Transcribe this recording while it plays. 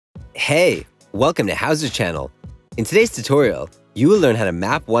Hey, welcome to HOWZA channel. In today's tutorial, you will learn how to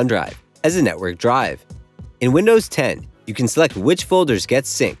map OneDrive as a network drive. In Windows 10, you can select which folders get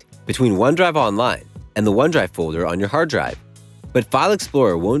synced between OneDrive Online and the OneDrive folder on your hard drive. But File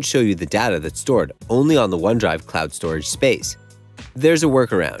Explorer won't show you the data that's stored only on the OneDrive cloud storage space. There's a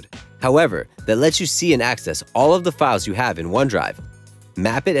workaround, however, that lets you see and access all of the files you have in OneDrive.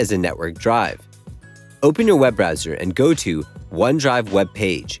 Map it as a network drive. Open your web browser and go to OneDrive web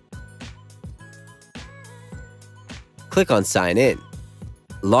page. Click on Sign In.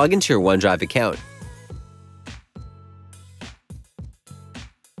 Log into your OneDrive account.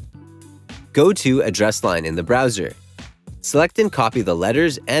 Go to Address Line in the browser. Select and copy the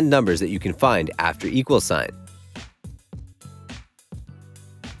letters and numbers that you can find after $sign.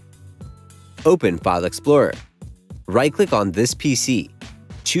 Open File Explorer. Right-click on this PC.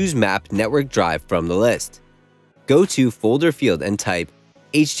 Choose Map Network Drive from the list. Go to Folder field and type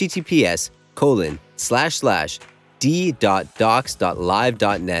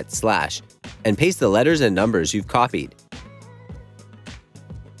https://d.docs.live.net/ and paste the letters and numbers you've copied.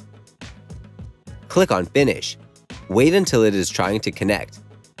 Click on Finish. Wait until it is trying to connect.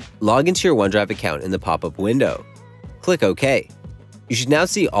 Log into your OneDrive account in the pop-up window. Click OK. You should now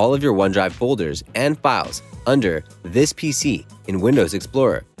see all of your OneDrive folders and files under This PC in Windows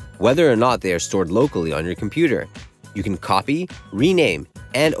Explorer, whether or not they are stored locally on your computer. You can copy, rename,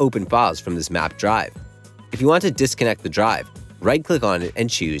 and open files from this mapped drive. If you want to disconnect the drive, right-click on it and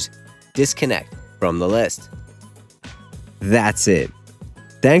choose Disconnect from the list. That's it.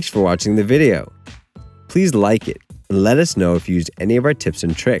 Thanks for watching the video. Please like it and let us know if you used any of our tips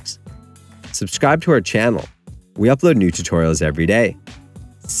and tricks. Subscribe to our channel. We upload new tutorials every day.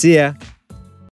 See ya!